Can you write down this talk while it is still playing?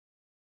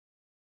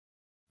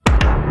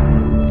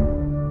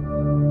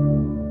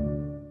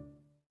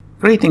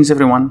Greetings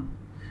everyone.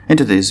 In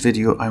today's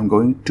video I'm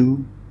going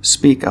to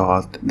speak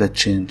about the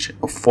Change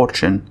of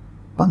Fortune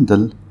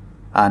bundle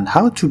and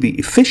how to be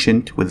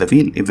efficient with the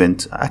wheel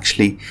event,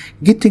 actually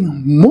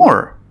getting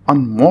more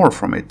and more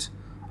from it,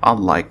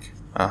 unlike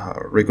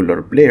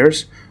regular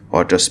players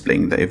or just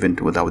playing the event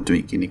without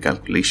doing any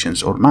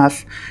calculations or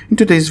math. In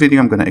today's video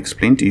I'm going to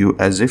explain to you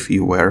as if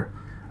you were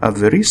a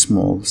very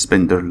small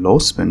spender, low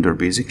spender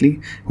basically,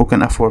 who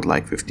can afford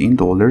like $15,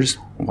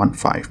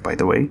 1.5 by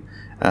the way,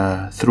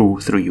 through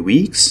 3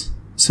 weeks,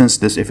 since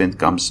this event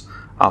comes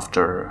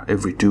after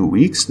every 2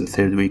 weeks. The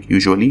third week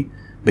usually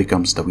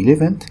becomes the wheel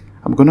event.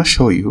 I'm gonna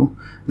show you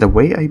the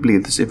way I play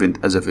this event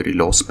as a very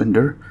low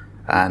spender,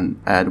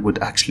 and I would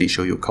actually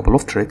show you a couple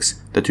of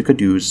tricks that you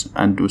could use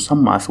and do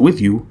some math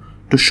with you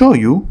to show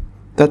you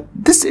that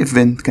this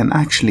event can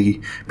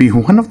actually be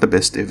one of the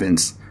best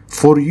events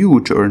for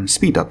you to earn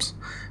speed ups.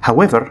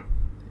 However,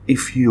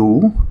 if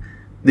you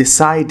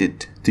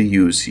decided to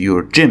use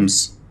your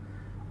gems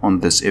on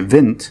this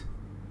event,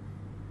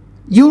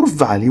 your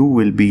value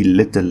will be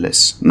little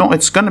less. No,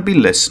 it's gonna be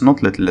less,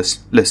 not little less,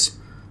 less.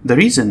 The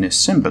reason is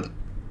simple.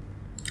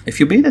 If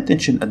you paid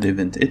attention at the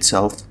event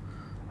itself,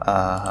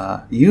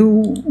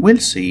 you will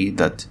see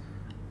that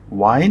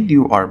while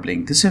you are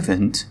playing this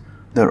event,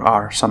 there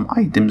are some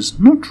items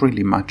not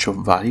really much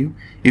of value,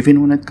 even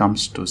when it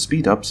comes to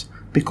speed ups,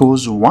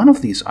 because one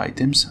of these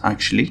items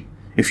actually,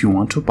 if you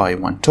want to buy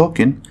one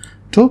token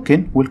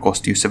will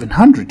cost you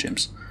 700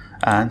 gems.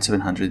 And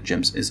 700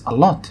 gems is a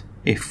lot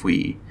if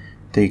we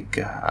take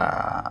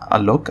a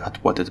look at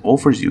what it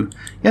offers you.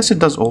 Yes, it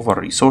does offer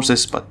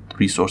resources, but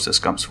resources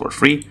comes for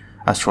free.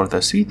 As for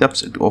the speed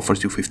ups, it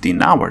offers you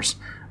 15 hours.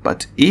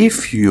 But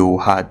if you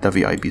had the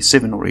VIP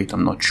 7 or 8,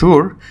 I'm not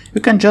sure,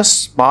 you can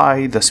just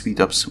buy the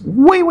speed ups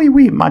way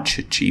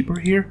much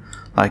cheaper here.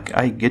 Like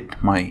I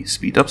get my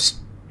speed ups,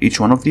 each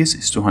one of these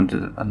is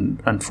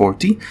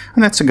 240,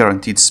 and that's a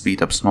guaranteed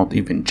speed ups, not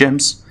even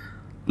gems.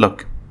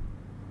 Look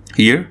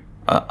here.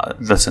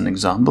 That's an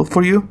example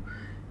for you.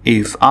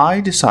 If I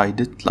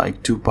decided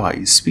like to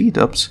buy speed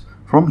ups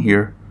from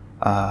here,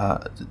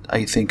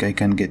 I think I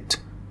can get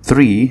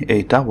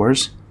 8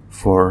 hours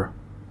for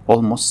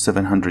almost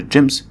 700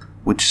 gems,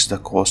 which is the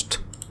cost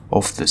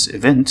of this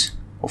event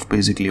of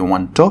basically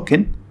one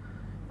token,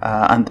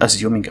 and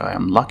assuming I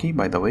am lucky,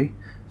 by the way.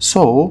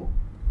 So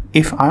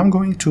if I'm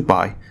going to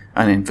buy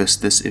and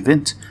invest this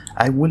event,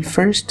 I will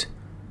first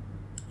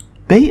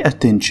pay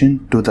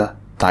attention to the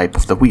type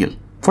of the wheel.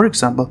 For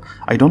example,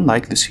 I don't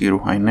like this hero.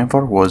 I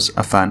never was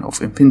a fan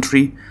of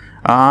infantry,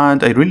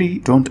 and I really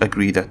don't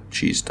agree that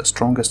she's the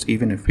strongest,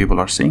 even if people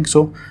are saying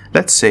so.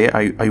 Let's say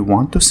I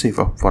want to save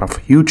up for a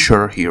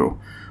future hero.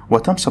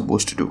 What I'm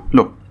supposed to do?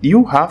 Look,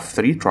 you have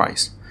 3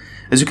 tries.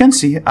 As you can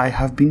see, I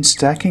have been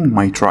stacking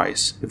my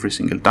tries every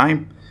single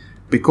time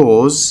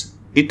because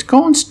it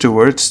counts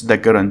towards the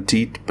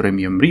guaranteed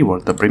premium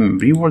reward. The premium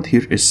reward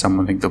here is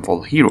summoning the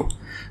Vol hero.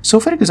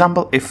 So for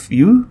example, if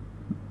you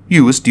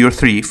used your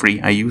 3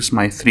 free, I use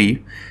my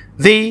 3,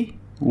 they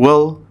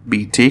will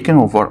be taken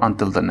over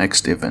until the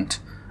next event,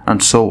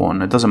 and so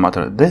on. It doesn't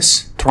matter.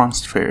 This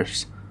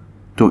transfers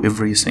to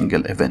every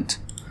single event.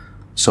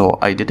 So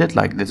I did it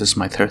like this is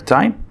my 3rd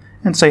time,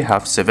 and say I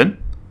have 7.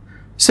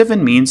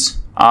 7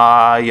 means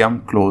I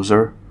am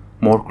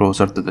more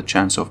closer to the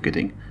chance of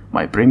getting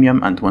my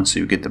premium, and once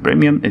you get the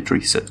premium, it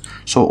resets.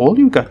 So all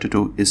you got to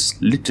do is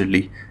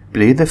literally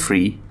play the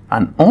free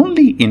and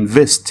only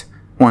invest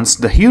once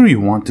the hero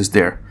you want is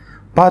there.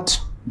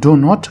 But do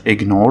not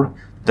ignore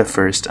the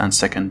 1st and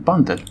 2nd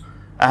bundle.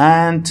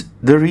 And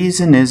the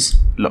reason is,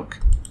 look,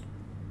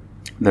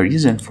 the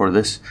reason for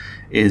this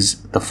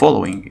is the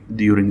following.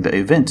 During the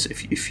events,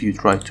 if you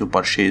try to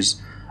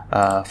purchase,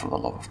 for the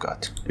love of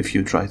God, if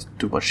you try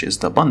to purchase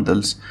the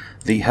bundles,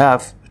 they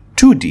have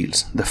 2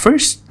 deals. The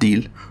first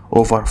deal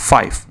offers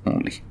 5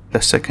 only.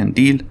 The second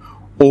deal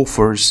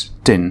offers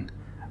 10,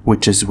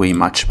 which is way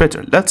much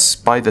better. Let's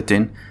buy the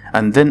 10,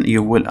 and then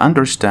you will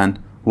understand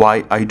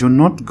why I do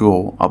not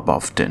go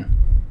above 10.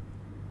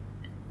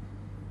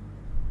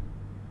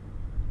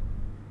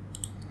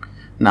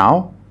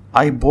 Now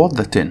I bought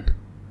the 10.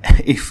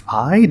 If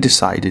I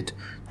decided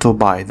to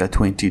buy the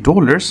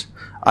 $20,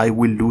 I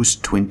will lose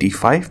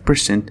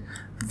 25%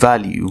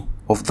 value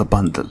of the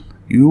bundle.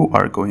 You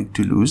are going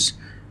to lose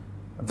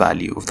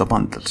value of the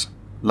bundles.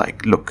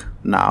 Like, look,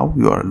 now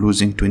you are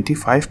losing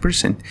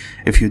 25%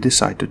 if you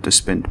decided to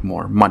spend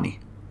more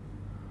money.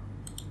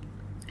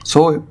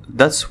 So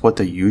that's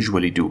what I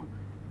usually do.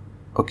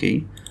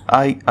 Okay,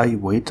 I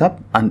wait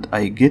up and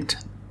I get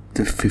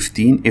the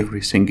 15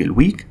 every single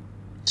week.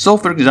 So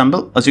for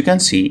example, as you can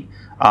see,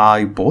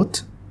 I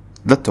bought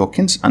the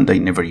tokens and I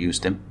never use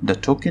them. The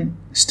token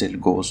still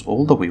goes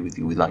all the way with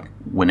you. Like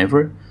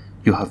whenever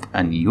you have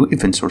a new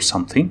event or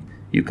something,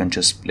 you can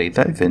just play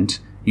the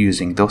event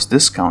using those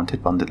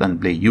discounted bundle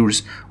and play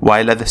yours,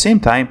 while at the same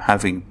time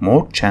having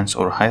more chance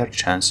or higher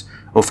chance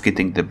of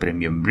getting the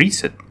premium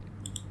reset.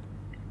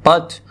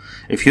 But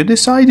if you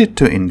decided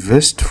to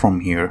invest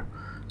from here,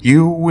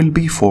 you will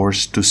be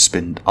forced to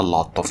spend a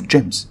lot of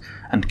gems.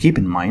 And keep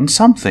in mind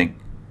something.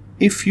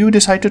 If you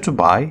decided to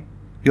buy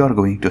you are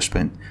going to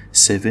spend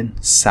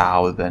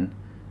 7,000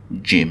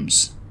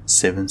 gems.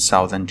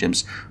 7,000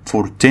 gems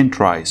for 10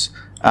 tries,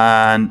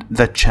 and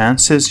the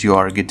chances you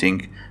are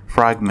getting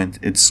fragment,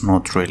 it's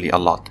not really a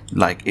lot.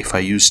 Like if I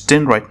use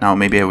 10 right now,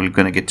 maybe I will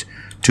gonna get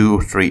 2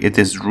 or 3. It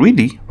is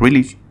really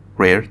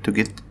rare to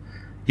get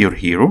your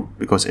hero,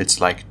 because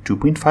it's like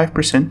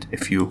 2.5%.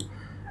 If you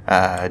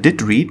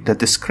did read the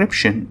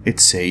description, it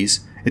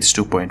says it's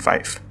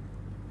 2.5.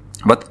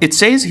 But it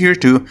says here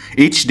too,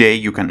 each day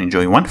you can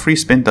enjoy 1 free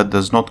spin that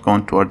does not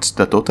count towards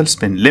the total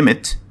spin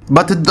limit,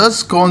 but it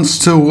does count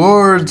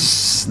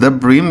towards the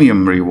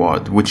premium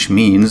reward, which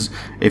means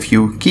if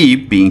you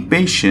keep being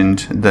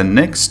patient, the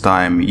next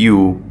time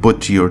you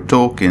put your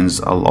tokens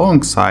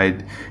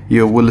alongside,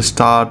 you will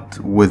start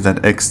with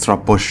an extra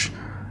push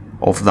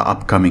of the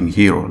upcoming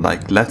hero.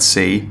 Like let's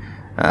say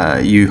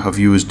you have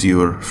used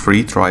your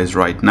free tries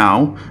right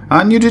now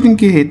and you didn't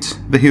get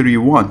the hero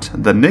you want.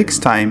 The next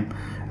time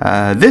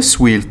this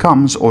wheel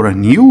comes, or a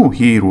new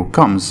hero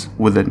comes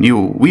with a new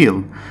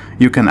wheel,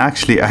 you can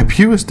actually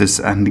abuse this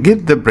and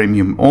get the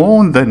premium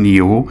on the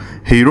new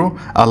hero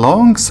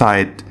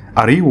alongside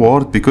a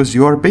reward, because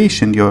you are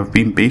patient. You have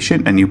been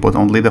patient and you put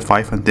only the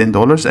 $5 and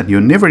 $10 and you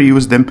never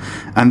use them,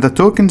 and the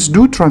tokens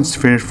do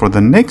transfer for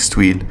the next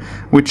wheel,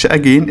 which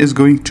again is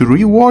going to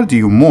reward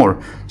you more.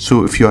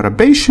 So if you are a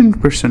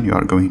patient person, you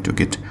are going to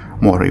get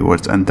more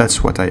rewards, and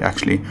that's what I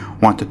actually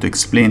wanted to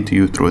explain to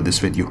you through this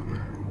video.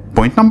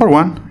 Point number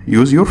 1,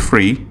 use your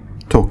free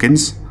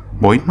tokens.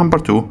 Point number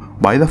 2,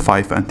 buy the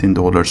 $5 and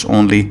 $10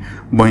 only.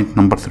 Point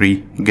number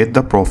 3, get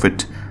the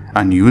profit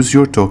and use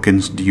your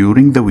tokens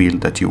during the wheel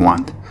that you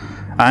want.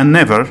 And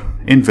never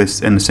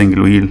invest in a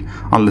single wheel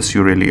unless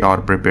you really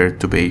are prepared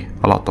to pay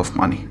a lot of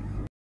money.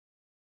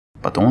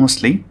 But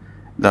honestly,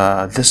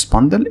 this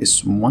bundle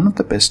is one of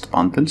the best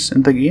bundles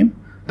in the game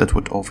that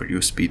would offer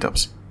you speed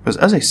ups. Because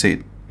as I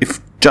said, if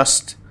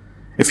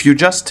you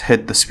just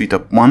hit the speed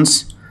up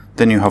once,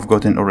 then you have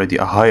gotten already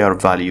a higher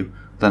value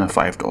than a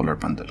 $5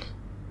 bundle.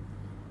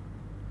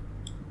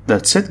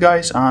 That's it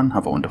guys, and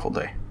have a wonderful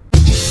day.